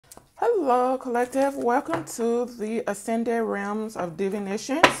Hello, collective. Welcome to the Ascended Realms of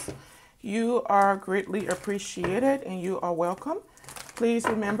Divinations. You are greatly appreciated and you are welcome. Please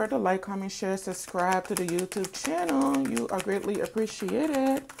remember to like, comment, share, subscribe to the YouTube channel. You are greatly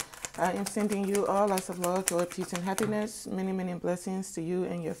appreciated. I am sending you all lots of love, joy, peace, and happiness. Many, many blessings to you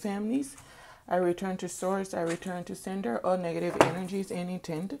and your families. I return to source, I return to sender, all negative energies and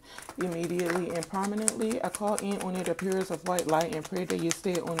intent immediately and permanently. I call in only the purest of white light and pray that you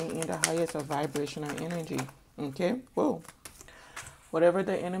stay only in the highest of vibrational energy. Okay? Whoa. Whatever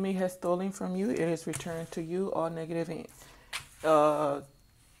the enemy has stolen from you, it is returned to you. All negative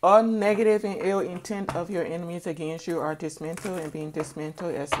and ill intent of your enemies against you are dismantled and being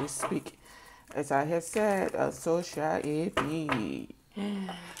dismantled as we speak. As I have said, so shall it be.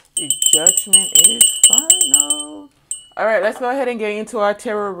 The judgment is final. All right, let's go ahead and get into our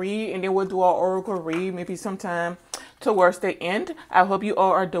tarot read, and then we'll do our oracle read maybe sometime towards the end. I hope you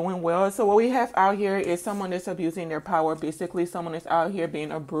all are doing well. So what we have out here is someone that's abusing their power. Basically, someone is out here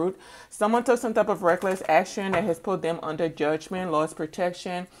being a brute. Someone took some type of reckless action that has put them under judgment, lost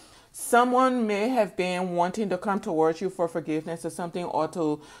protection. Someone may have been wanting to come towards you for forgiveness or something, or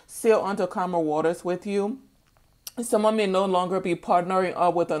to sail onto calmer waters with you. Someone may no longer be partnering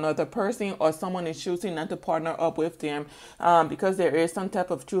up with another person, or someone is choosing not to partner up with them because there is some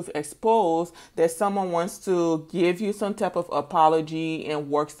type of truth exposed that someone wants to give you some type of apology and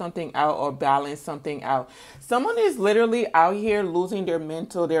work something out or balance something out. Someone is literally out here losing their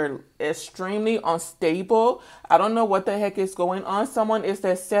mental. They're extremely unstable. I don't know what the heck is going on. Someone is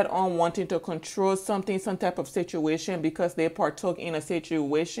that set on wanting to control something, some type of situation, because they partook in a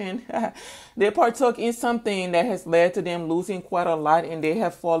situation. They partook in something that has led to them losing quite a lot, and they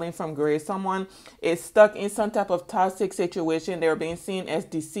have fallen from grace. Someone is stuck in some type of toxic situation. They're being seen as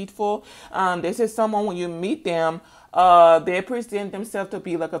deceitful. This is someone, when you meet them, they present themselves to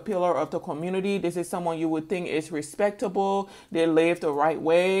be like a pillar of the community. This is someone you would think is respectable. They live the right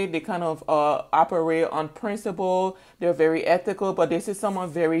way. They kind of operate on principle. They're very ethical, but this is someone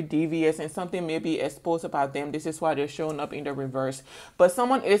very devious, and something may be exposed about them. This is why they're showing up in the reverse. But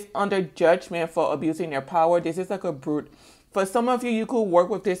someone is under judgment for abusing their power. This is like a brute. For some of you, you could work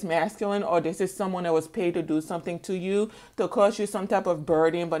with this masculine, or this is someone that was paid to do something to you, to cause you some type of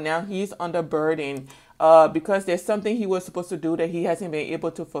burden, but now he's under burden because there's something he was supposed to do that he hasn't been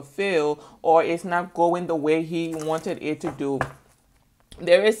able to fulfill, or it's not going the way he wanted it to do.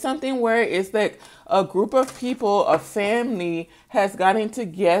 There is something where it's like a group of people, a family has gotten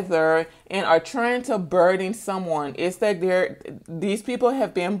together and are trying to burden someone. It's like these people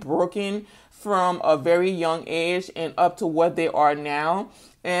have been broken from a very young age and up to what they are now.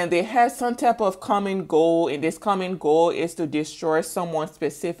 And they have some type of common goal, and this common goal is to destroy someone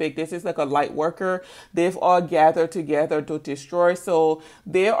specific. This is like a light worker. They've all gathered together to destroy. So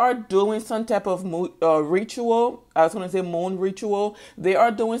they are doing some type of ritual. I was going to say moon ritual. They are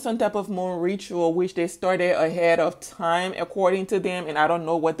doing some type of moon ritual, which they started ahead of time, according to them. And I don't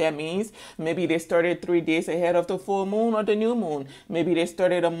know what that means. Maybe they started 3 days ahead of the full moon or the new moon. Maybe they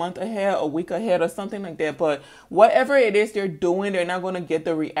started a month ahead, a week ahead, or something like that. But whatever it is they're doing, they're not going to get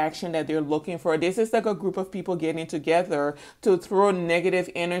the reaction that they're looking for. This is like a group of people getting together to throw negative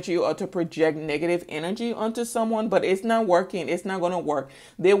energy or to project negative energy onto someone, but it's not working. It's not going to work.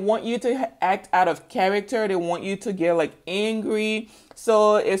 They want you to act out of character. They want you to get like angry.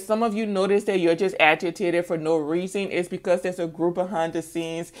 So if some of you notice that you're just agitated for no reason, it's because there's a group behind the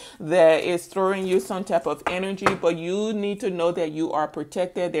scenes that is throwing you some type of energy, but you need to know that you are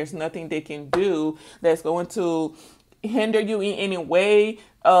protected. There's nothing they can do that's going to hinder you in any way,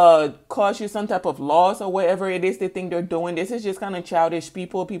 cause you some type of loss or whatever it is they think they're doing. This is just kind of childish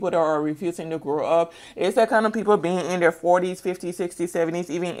people that are refusing to grow up. It's that kind of people being in their 40s, 50s, 60s, 70s,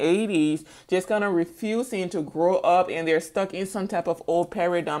 even 80s, just kind of refusing to grow up, and they're stuck in some type of old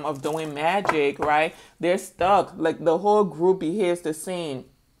paradigm of doing magic, right? They're stuck. Like the whole group behaves the same.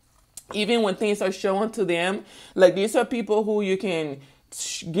 Even when things are shown to them, like these are people who you can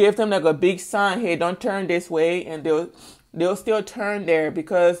give them like a big sign, hey, don't turn this way, and they'll still turn there,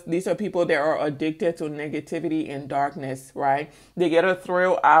 because these are people that are addicted to negativity and darkness, right? They get a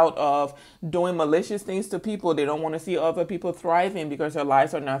thrill out of doing malicious things to people. They don't want to see other people thriving because their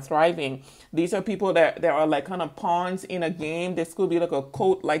lives are not thriving. These are people that are like kind of pawns in a game. This could be like a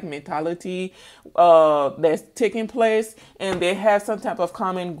cult-like mentality that's taking place, and they have some type of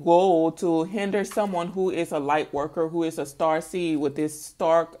common goal to hinder someone who is a light worker, who is a star seed with this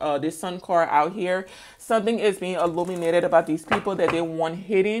this sun card out here. Something is being illuminated about these people that they want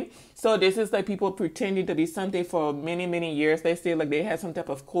hidden. So this is like people pretending to be something for many, many years. They say like they have some type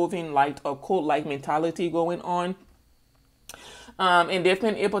of coven light or cult-like mentality going on. And they've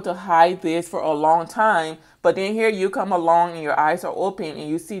been able to hide this for a long time. But then here you come along and your eyes are open and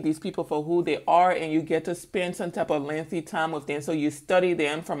you see these people for who they are, and you get to spend some type of lengthy time with them. So you study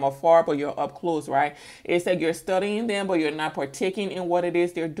them from afar, but you're up close, right? It's like you're studying them, but you're not partaking in what it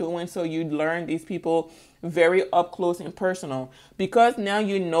is they're doing. So you learn these people very up close and personal, because now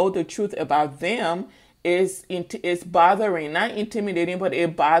you know the truth about them. Is bothering, not intimidating, but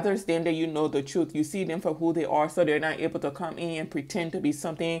it bothers them that you know the truth. You see them for who they are, so they're not able to come in and pretend to be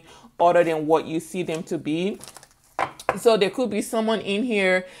something other than what you see them to be. So there could be someone in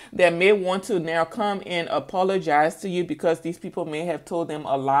here that may want to now come and apologize to you because these people may have told them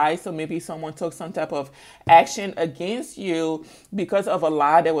a lie. So maybe someone took some type of action against you because of a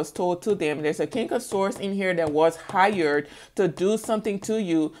lie that was told to them. There's a King of Swords in here that was hired to do something to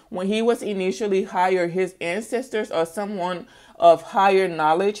you. When he was initially hired, his ancestors or someone of higher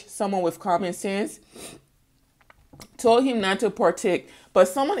knowledge, someone with common sense, told him not to partake. But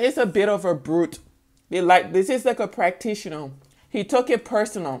someone is a bit of a brute. This is like a practitioner. He took it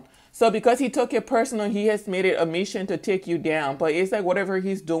personal. So because he took it personal, he has made it a mission to take you down. But it's like whatever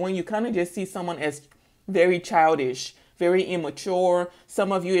he's doing, you kind of just see someone as very childish, very immature.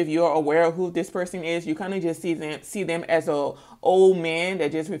 Some of you, if you're aware of who this person is, you kind of just see them as a old man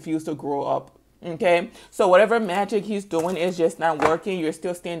that just refused to grow up. Okay, so whatever magic he's doing is just not working. You're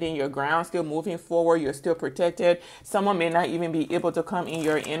still standing your ground, still moving forward. You're still protected. Someone may not even be able to come in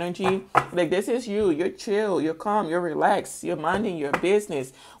your energy. Like, this is you. You're chill. You're calm. You're relaxed. You're minding your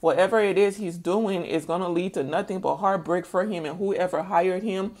business. Whatever it is he's doing is going to lead to nothing but heartbreak for him. And whoever hired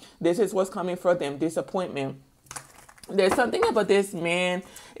him, this is what's coming for them. Disappointment. There's something about this man.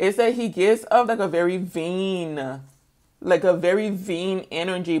 It's that he gives off like a very vain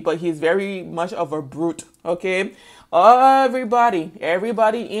energy, but he's very much of a brute. Okay,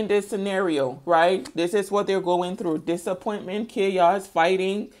 everybody in this scenario, right? This is what they're going through: disappointment, chaos,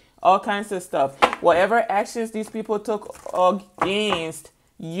 fighting, all kinds of stuff. Whatever actions these people took against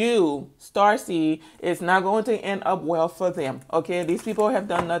you, Starseed, is not going to end up well for them. Okay, these people have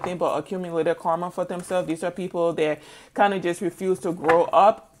done nothing but accumulated karma for themselves. These are people that kind of just refuse to grow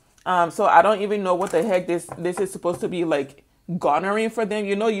up. So I don't even know what the heck this is supposed to be like garnering for them.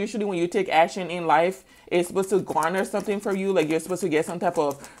 You know, usually when you take action in life, it's supposed to garner something for you. Like, you're supposed to get some type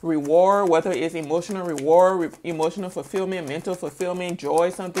of reward, whether it's emotional reward, emotional fulfillment, mental fulfillment, joy,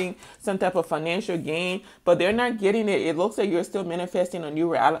 some type of financial gain. But they're not getting it. It looks like you're still manifesting a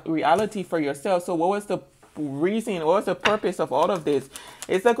new reality for yourself. So what was the reason, what was the purpose of all of this?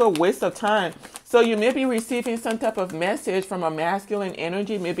 It's like a waste of time. So you may be receiving some type of message from a masculine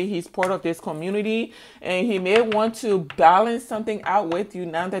energy. Maybe he's part of this community and he may want to balance something out with you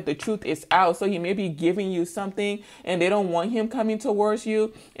now that the truth is out. So he may be giving you something and they don't want him coming towards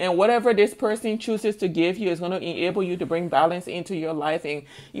you. And whatever this person chooses to give you is going to enable you to bring balance into your life and,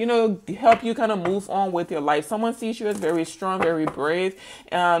 you know, help you kind of move on with your life. Someone sees you as very strong, very brave.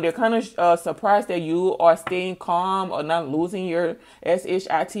 They're kind of surprised that you are staying calm or not losing your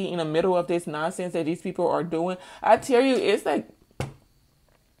SHIT in the middle of this nonsense that these people are doing. I tell you, it's like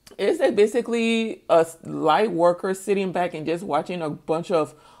basically a light worker sitting back and just watching a bunch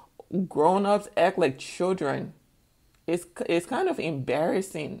of grown-ups act like children. It's kind of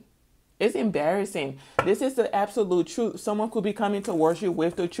embarrassing. It's embarrassing. This is the absolute truth. Someone could be coming towards you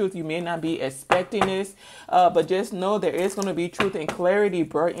with the truth. You may not be expecting this, but just know there is going to be truth and clarity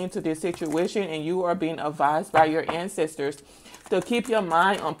brought into this situation, and you are being advised by your ancestors to keep your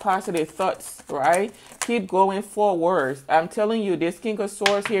mind on positive thoughts, right? Keep going forward. I'm telling you, this King of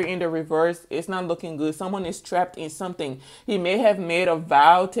Swords here in the reverse, it's not looking good. Someone is trapped in something. He may have made a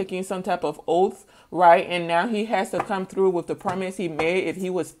vow, taking some type of oath, right? And now he has to come through with the promise he made. If he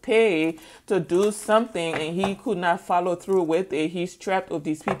was paid to do something and he could not follow through with it, he's trapped with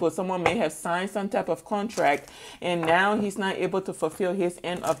these people. Someone may have signed some type of contract and now he's not able to fulfill his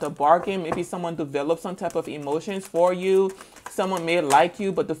end of the bargain. Maybe someone developed some type of emotions for you. Someone may like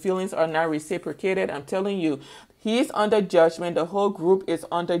you, but the feelings are not reciprocated. I'm telling you, he's under judgment. The whole group is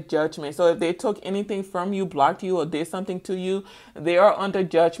under judgment. So if they took anything from you, blocked you, or did something to you, they are under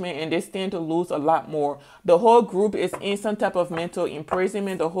judgment and they stand to lose a lot more. The whole group is in some type of mental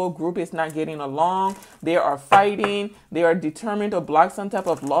imprisonment. The whole group is not getting along. They are fighting. They are determined to block some type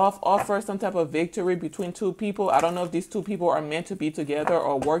of love offer, some type of victory between two people. I don't know if these two people are meant to be together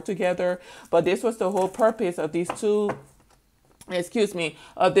or work together, but this was the whole purpose of these two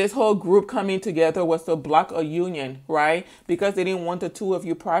of this whole group coming together, was to block a union, right? Because they didn't want the two of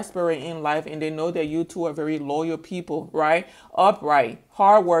you prospering in life, and they know that you two are very loyal people, right? Upright,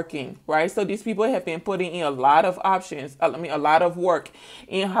 hardworking, right? So these people have been putting in a lot of options, a lot of work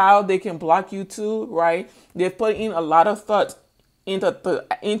in how they can block you two, right? They've put in a lot of thought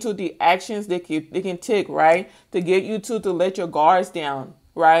into the actions they can take, right, to get you to let your guards down,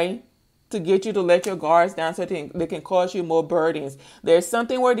 right, to get you to let your guards down so they can cause you more burdens. There's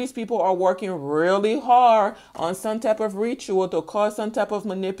something where these people are working really hard on some type of ritual to cause some type of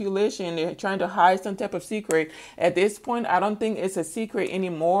manipulation. They're trying to hide some type of secret. At this point, I don't think it's a secret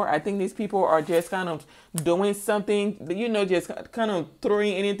anymore. I think these people are just kind of doing something, just kind of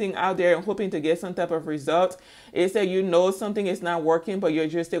throwing anything out there and hoping to get some type of result. It's that something is not working, but you're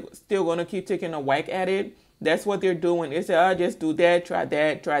just still going to keep taking a whack at it. That's what they're doing. They say, "Oh, just do that, try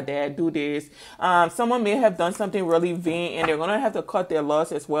that, do this." Someone may have done something really vain, and they're gonna have to cut their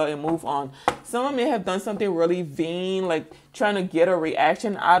loss as well and move on. Someone may have done something really vain, like trying to get a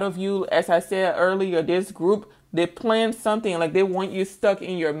reaction out of you. As I said earlier, this group, they plan something like they want you stuck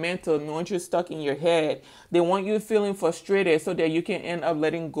in your mental, they want you stuck in your head. They want you feeling frustrated so that you can end up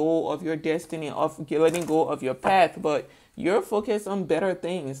letting go of your destiny, of letting go of your path. But you're focused on better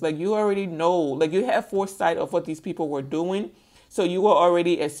things. Like you already know, like you have foresight of what these people were doing. So you were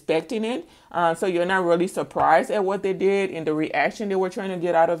already expecting it. So you're not really surprised at what they did and the reaction they were trying to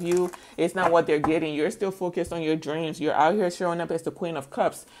get out of you. It's not what they're getting. You're still focused on your dreams. You're out here showing up as the Queen of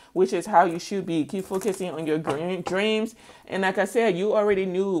Cups, which is how you should be. Keep focusing on your dreams. And like I said, you already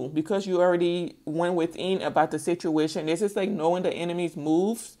knew because you already went within about the situation. This is like knowing the enemy's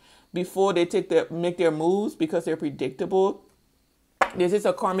moves before they make their moves because they're predictable. This is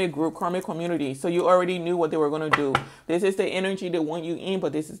a karmic group, karmic community. So you already knew what they were going to do. This is the energy they want you in,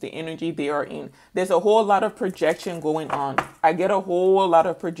 but this is the energy they are in. There's a whole lot of projection going on. I get a whole lot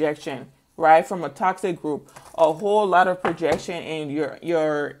of projection, right? From a toxic group, a whole lot of projection. And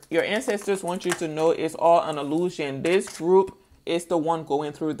your ancestors want you to know it's all an illusion. This group is the one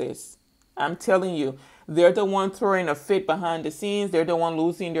going through this. I'm telling you. They're the one throwing a fit behind the scenes. They're the one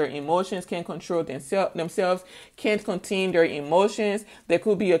losing their emotions, can't control themselves, can't contain their emotions. There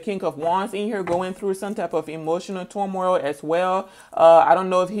could be a King of Wands in here going through some type of emotional turmoil as well. I don't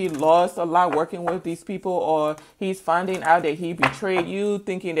know if he lost a lot working with these people or he's finding out that he betrayed you,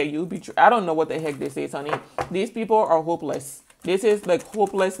 thinking that you betrayed. I don't know what the heck this is, honey. These people are hopeless. This is like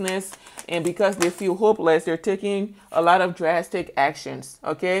hopelessness. And because they feel hopeless, they're taking a lot of drastic actions.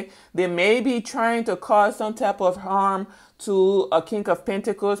 Okay. They may be trying to cause some type of harm to a King of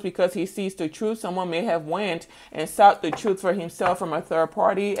Pentacles because he sees the truth. Someone may have went and sought the truth for himself from a third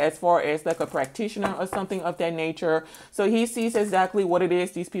party as far as like a practitioner or something of that nature. So he sees exactly what it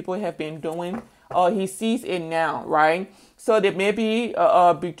is these people have been doing. He sees it now, right? So they may be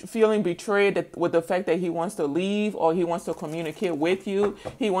feeling betrayed with the fact that he wants to leave or he wants to communicate with you.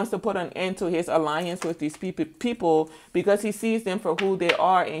 He wants to put an end to his alliance with these people because he sees them for who they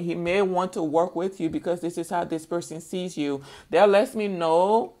are, and he may want to work with you because this is how this person sees you. That lets me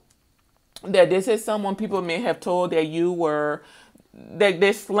know that this is someone people may have told that you were, that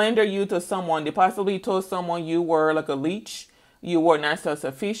they slander you to someone. They possibly told someone you were like a leech. You were not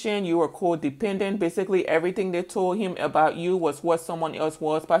self-sufficient. You were codependent. Basically, everything they told him about you was what someone else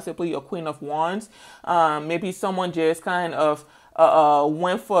was, possibly a Queen of Wands. Maybe someone just kind of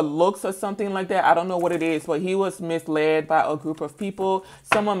went for looks or something like that. I don't know what it is, but he was misled by a group of people.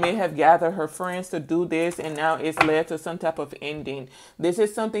 Someone may have gathered her friends to do this, and now it's led to some type of ending. This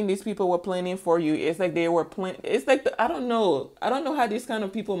is something these people were planning for you. It's like they were planning. It's like, I don't know how these kind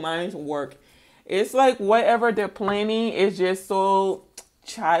of people minds work. It's like whatever they're planning is just so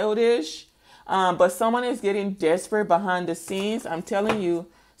childish. But someone is getting desperate behind the scenes. I'm telling you,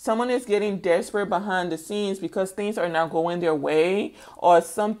 someone is getting desperate behind the scenes because things are not going their way or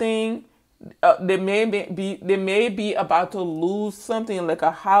something. They may be about to lose something like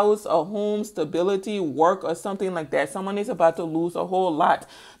a house, a home, stability, work, or something like that. Someone is about to lose a whole lot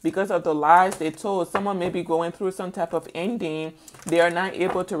because of the lies they told. Someone may be going through some type of ending they are not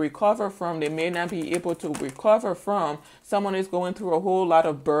able to recover from. They may not be able to recover from. Someone is going through a whole lot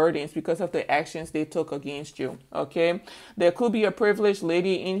of burdens because of the actions they took against you. Okay. There could be a privileged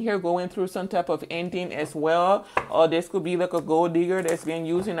lady in here going through some type of ending as well. Or this could be like a gold digger that's been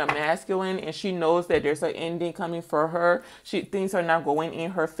using a masculine, and she knows that there's an ending coming for her. Things are not going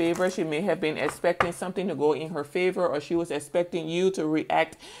in her favor. She may have been expecting something to go in her favor, or she was expecting you to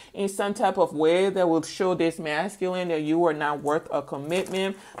react in some type of way that will show this masculine that you are not worth a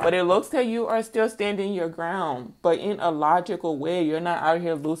commitment. But it looks that you are still standing your ground, but in a logical way. You're not out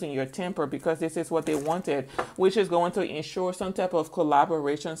here losing your temper because this is what they wanted, which is going to ensure some type of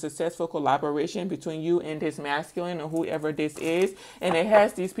collaboration, successful collaboration between you and this masculine or whoever this is. And it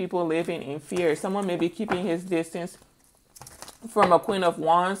has these people living in fear. Someone may be keeping his distance from a Queen of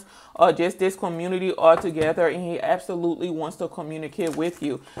Wands or just this community altogether, and he absolutely wants to communicate with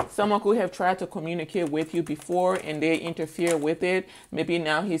you. Someone could have tried to communicate with you before and they interfere with it. Maybe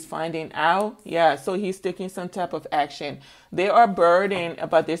now he's finding out. Yeah, so he's taking some type of action. They are burdened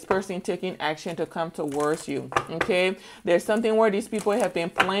about this person taking action to come towards you. Okay, there's something where these people have been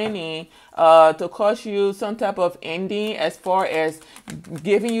planning to cause you some type of ending, as far as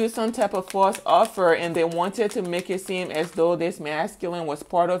giving you some type of false offer, and they wanted to make it seem as though this masculine was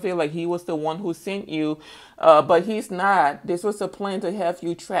part of it, like he was the one who sent you, but he's not. This was a plan to have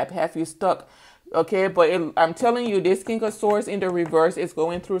you trapped, have you stuck. Okay, but I'm telling you, this King of Swords in the reverse is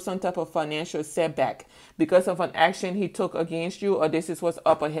going through some type of financial setback because of an action he took against you, or this is what's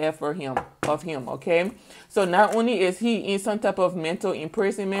up ahead for him, okay? So not only is he in some type of mental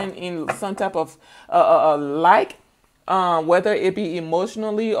imprisonment, in some type of whether it be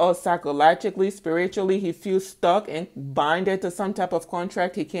emotionally or psychologically, spiritually, he feels stuck and binded to some type of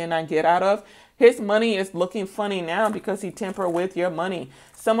contract he cannot get out of. His money is looking funny now because he tampered with your money.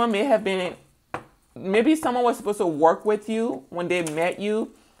 Maybe someone was supposed to work with you when they met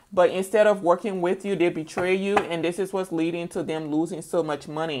you, but instead of working with you, they betray you, and this is what's leading to them losing so much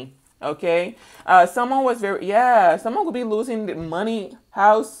money. Okay, someone could be losing money,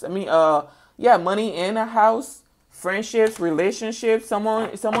 money in a house, friendships, relationships.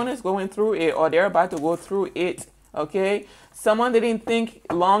 Someone is going through it, or they're about to go through it. Okay, someone didn't think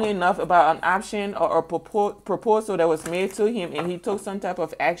long enough about an option or a proposal that was made to him, and he took some type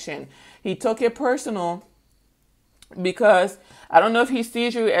of action. He took it personal because I don't know if he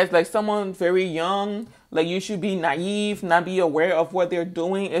sees you as like someone very young, like you should be naive, not be aware of what they're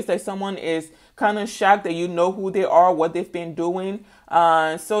doing. It's like someone is kind of shocked that you know who they are, what they've been doing.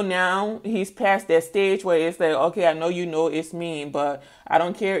 So now he's past that stage where it's like, okay, I know you know it's me, but I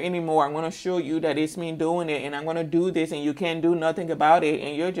don't care anymore. I'm going to show you that it's me doing it, and I'm going to do this, and you can't do nothing about it.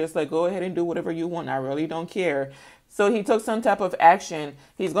 And you're just like, go ahead and do whatever you want. I really don't care. So he took some type of action.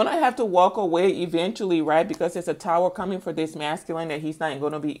 He's going to have to walk away eventually, right? Because there's a tower coming for this masculine that he's not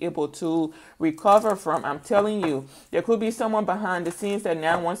going to be able to recover from. I'm telling you, there could be someone behind the scenes that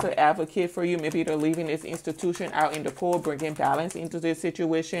now wants to advocate for you. Maybe they're leaving this institution out in the cold, bringing balance into this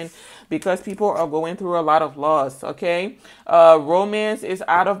situation, because people are going through a lot of loss, okay? Romance is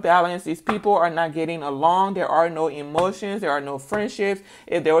out of balance. These people are not getting along. There are no emotions. There are no friendships.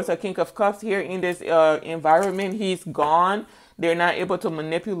 If there was a King of Cups here in this environment, he's gone. They're not able to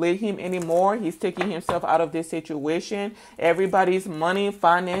manipulate him anymore. He's taking himself out of this situation. Everybody's money,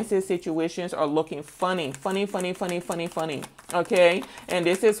 finances, situations are looking funny. Okay? And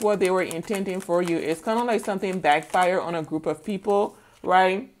this is what they were intending for you. It's kind of like something backfire on a group of people,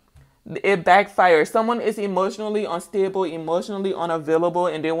 right? It backfires. Someone is emotionally unstable, emotionally unavailable,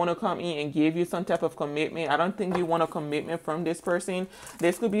 and they want to come in and give you some type of commitment. I don't think you want a commitment from this person.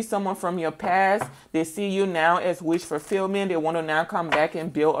 This could be someone from your past. They see you now as wish fulfillment. They want to now come back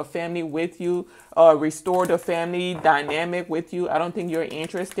and build a family with you, restore the family dynamic with you. I don't think you're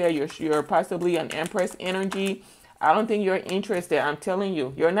interested. You're possibly an Empress energy. I don't think you're interested. I'm telling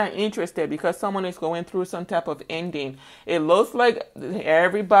you, you're not interested because someone is going through some type of ending. It looks like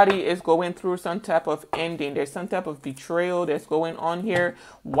everybody is going through some type of ending. There's some type of betrayal that's going on here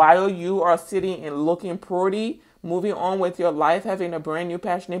while you are sitting and looking pretty, moving on with your life, having a brand new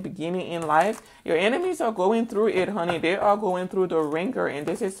passionate beginning in life. Your enemies are going through it, honey. They are going through the ringer, and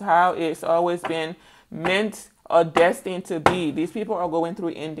this is how it's always been meant or destined to be. These people are going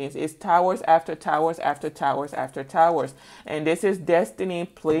through endings. It's towers after towers after towers after towers. And this is destiny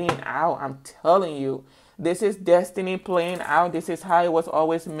playing out. I'm telling you, this is destiny playing out. This is how it was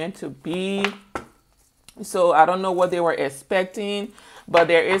always meant to be. So I don't know what they were expecting, but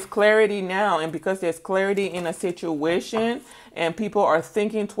there is clarity now. And because there's clarity in a situation and people are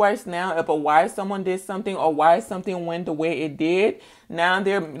thinking twice now about why someone did something or why something went the way it did, now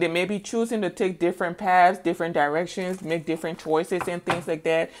they may be choosing to take different paths, different directions, make different choices and things like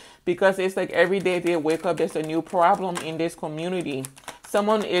that, because it's like every day they wake up, there's a new problem in this community.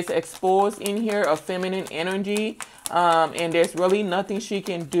 Someone is exposed in here of feminine energy, and there's really nothing she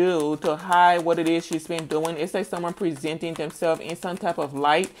can do to hide what it is she's been doing. It's like someone presenting themselves in some type of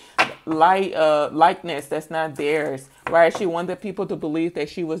likeness that's not theirs, right? She wanted people to believe that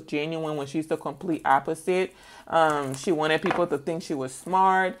she was genuine when she's the complete opposite. She wanted people to think she was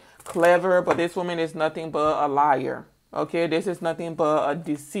smart, clever, but this woman is nothing but a liar. Okay, this is nothing but a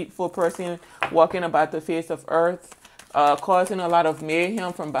deceitful person walking about the face of earth, causing a lot of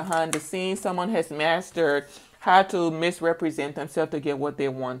mayhem from behind the scenes. Someone has mastered how to misrepresent themselves to get what they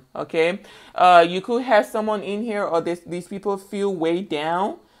want. Okay, you could have someone in here, or these people feel weighed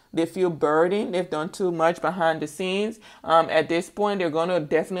down They feel burdened. They've done too much behind the scenes. At this point, they're going to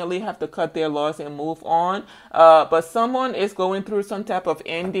definitely have to cut their loss and move on. But someone is going through some type of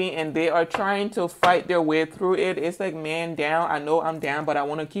ending and they are trying to fight their way through it. It's like, man, down. I know I'm down, but I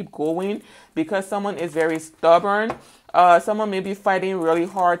want to keep going, because someone is very stubborn. Someone may be fighting really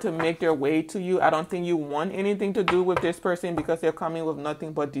hard to make their way to you. I don't think you want anything to do with this person, because they're coming with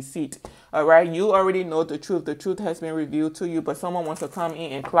nothing but deceit. All right. You already know the truth. The truth has been revealed to you, but someone wants to come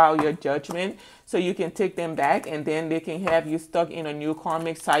in and cloud your judgment so you can take them back, and then they can have you stuck in a new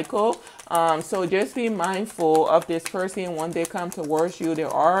karmic cycle. So just be mindful of this person when they come towards you. There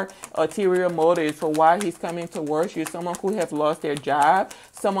are ulterior motives for why he's coming towards you. Someone who have lost their job.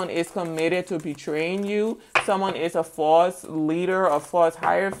 Someone is committed to betraying you. Someone is a false leader, a false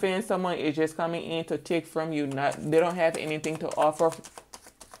hierophant. Someone is just coming in to take from you. They don't have anything to offer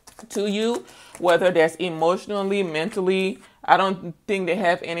to you, whether that's emotionally, mentally. I don't think they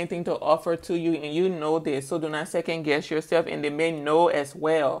have anything to offer to you, and you know this. So do not second guess yourself, and they may know as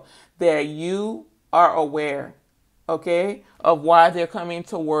well that you are aware, okay, of why they're coming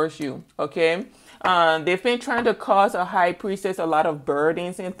towards you, okay? They've been trying to cause a high priestess a lot of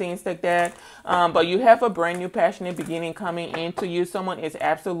burdens and things like that. But you have a brand new passionate beginning coming into you. Someone is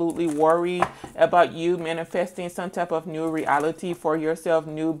absolutely worried about you manifesting some type of new reality for yourself,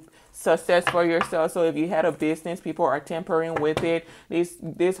 new success for yourself. So if you had a business, people are tampering with it.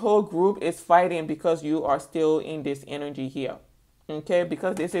 This whole group is fighting because you are still in this energy here. Okay,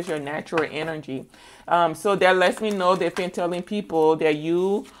 because this is your natural energy. So that lets me know they've been telling people that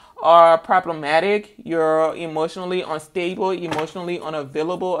you are problematic, you're emotionally unstable, emotionally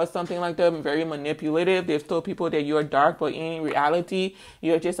unavailable, or something like that, very manipulative. They've told people that you're dark, but in reality,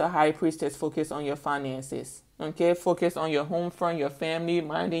 you're just a high priestess focused on your finances. Okay, focus on your home front, your family,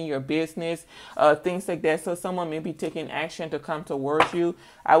 minding your business, things like that. So someone may be taking action to come towards you.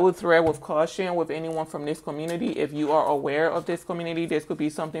 I would tread with caution with anyone from this community. If you are aware of this community, this could be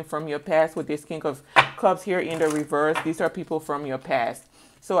something from your past. With this King of Cups here in the reverse, these are people from your past.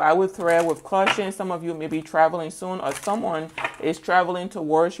 So I would tread with caution. Some of you may be traveling soon, or someone is traveling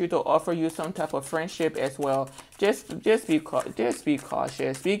towards you to offer you some type of friendship as well. Just be cautious.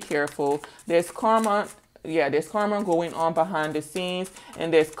 Be careful. There's karma. Yeah, there's karma going on behind the scenes,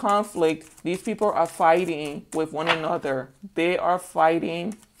 and there's conflict. These people are fighting with one another. They are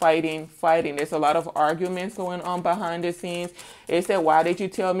fighting. There's a lot of arguments going on behind the scenes. It said, why did you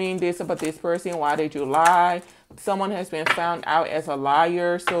tell me this about this person? Why did you lie? Someone has been found out as a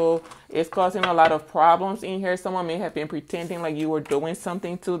liar, so it's causing a lot of problems in here. Someone may have been pretending like you were doing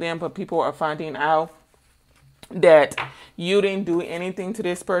something to them, but people are finding out that you didn't do anything to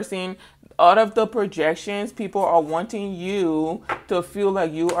this person. Out of the projections, people are wanting you to feel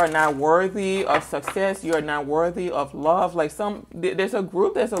like you are not worthy of success. You are not worthy of love. Like there's a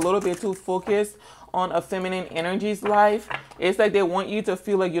group that's a little bit too focused on a feminine energy's life. It's like they want you to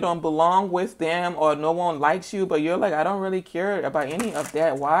feel like you don't belong with them, or no one likes you, but you're like, I don't really care about any of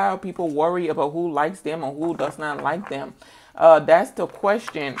that. Why are people worried about who likes them or who does not like them? That's the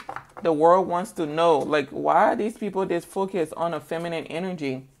question the world wants to know. Like, why are these people this focused on a feminine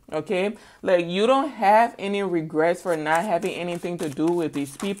energy? Okay, like you don't have any regrets for not having anything to do with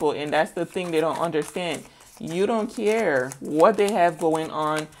these people, and that's the thing they don't understand. You don't care what they have going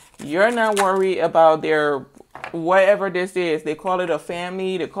on. You're not worried about their whatever this is. They call it a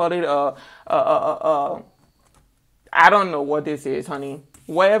family. They call it I don't know what this is, honey.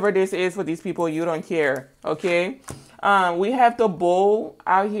 Whatever this is for these people, you don't care. Okay, we have the bull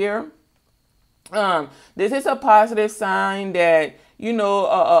out here. This is a positive sign that, you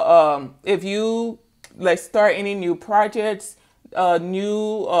know, if you like start any new projects,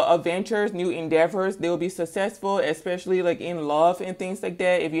 new adventures, new endeavors, they will be successful, especially like in love and things like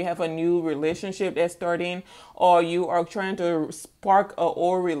that. If you have a new relationship that's starting, or you are trying to spark an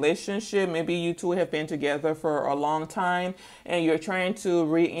old relationship, maybe you two have been together for a long time and you're trying to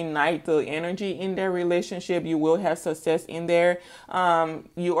reignite the energy in their relationship, you will have success in there.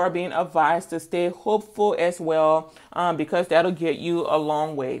 You are being advised to stay hopeful as well, because that'll get you a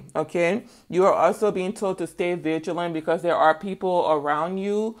long way. Okay, you are also being told to stay vigilant, because there are people around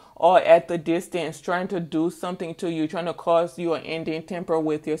you or at the distance trying to do something to you, trying to cause you an ending, temper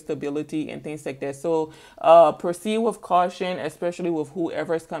with your stability and things like that. So proceed with caution, especially with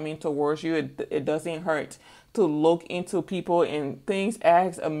whoever's coming towards you. It doesn't hurt to look into people and things,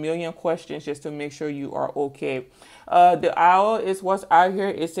 ask a million questions just to make sure you are okay. The owl is what's out here.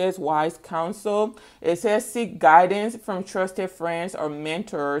 It says wise counsel. It says seek guidance from trusted friends or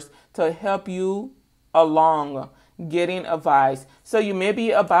mentors to help you along getting advice. So you may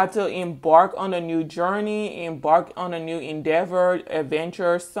be about to embark on a new journey, embark on a new endeavor,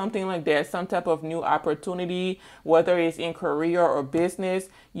 adventure, something like that, some type of new opportunity, whether it's in career or business.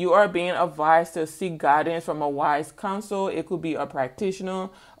 You are being advised to seek guidance from a wise counsel. It could be a practitioner,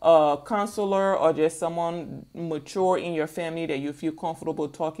 a counselor, or just someone mature in your family that you feel comfortable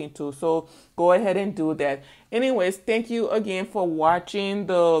talking to. So go ahead and do that. Anyways, thank you again for watching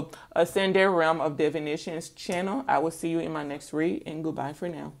the Ascended Realm of Divinations channel. I will see you in my next read, and goodbye for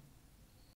now.